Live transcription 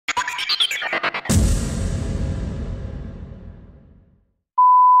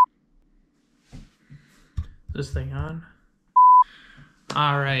Is this thing on?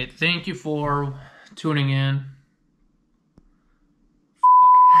 All right, thank you for tuning in.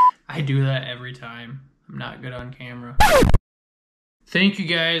 I do that every time. I'm not good on camera. Thank you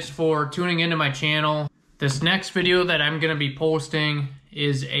guys for tuning into my channel. This next video that I'm gonna be posting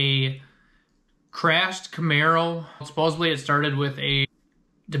is a crashed Camaro. Supposedly it started with a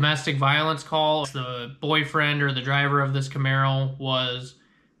domestic violence call. The boyfriend or the driver of this Camaro was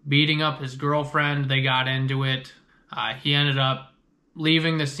beating up his girlfriend. They got into it. He ended up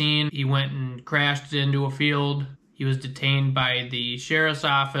leaving the scene. He went and crashed into a field. He was detained by the sheriff's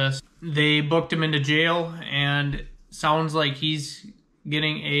office. They booked him into jail, and sounds like he's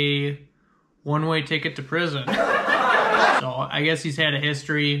getting a one-way ticket to prison. So I guess he's had a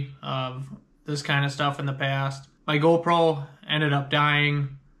history of this kind of stuff in the past. My GoPro ended up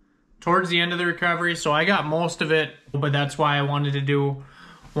dying towards the end of the recovery, so I got most of it, but that's why I wanted to do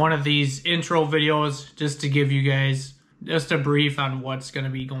one of these intro videos just to give you guys just a brief on what's going to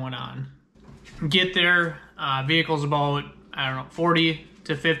be going on. Get there, vehicle's about, I don't know, 40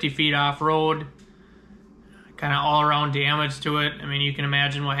 to 50 feet off road. Kind of all around damage to it. I mean, you can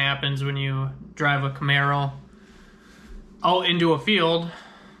imagine what happens when you drive a Camaro out into a field.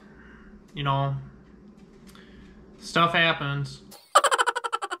 You know, stuff happens.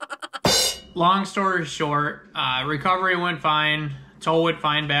 Long story short, recovery went fine. Tow went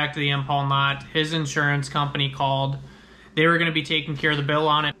fine back to the impound lot. His insurance company called. They were going to be taking care of the bill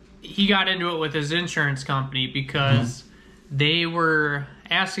on it. He got into it with his insurance company because they were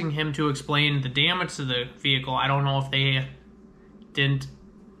asking him to explain the damage to the vehicle. I don't know if they didn't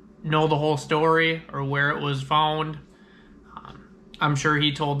know the whole story or where it was found. I'm sure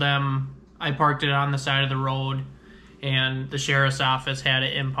he told them I parked it on the side of the road and the sheriff's office had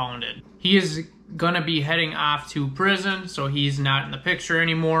it impounded. He is gonna be heading off to prison, so he's not in the picture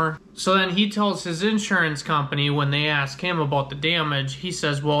anymore. So then he tells his insurance company, when they ask him about the damage, he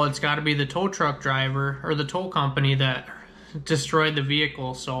says, well, it's got to be the tow truck driver or the tow company that destroyed the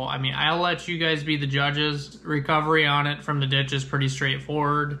vehicle. So I mean, I'll let you guys be the judges. Recovery on it from the ditch is pretty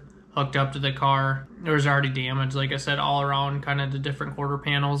straightforward. Hooked up to the car, there was already damage, like I said, all around, kind of the different quarter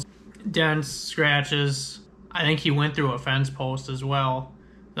panels, dents, scratches. I think he went through a fence post as well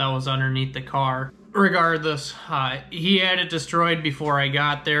that was underneath the car. Regardless, he had it destroyed before I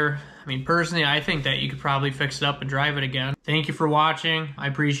got there. I mean, personally, I think that you could probably fix it up and drive it again. Thank you for watching. I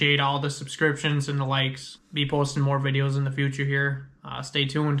appreciate all the subscriptions and the likes. Be posting more videos in the future here. Stay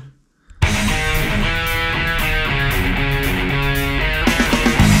tuned.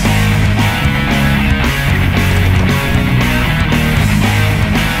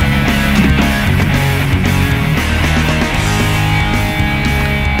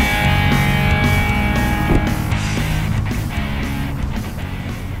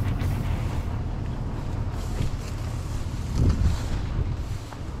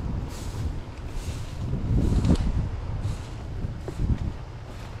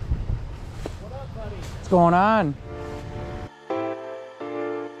 What's going on?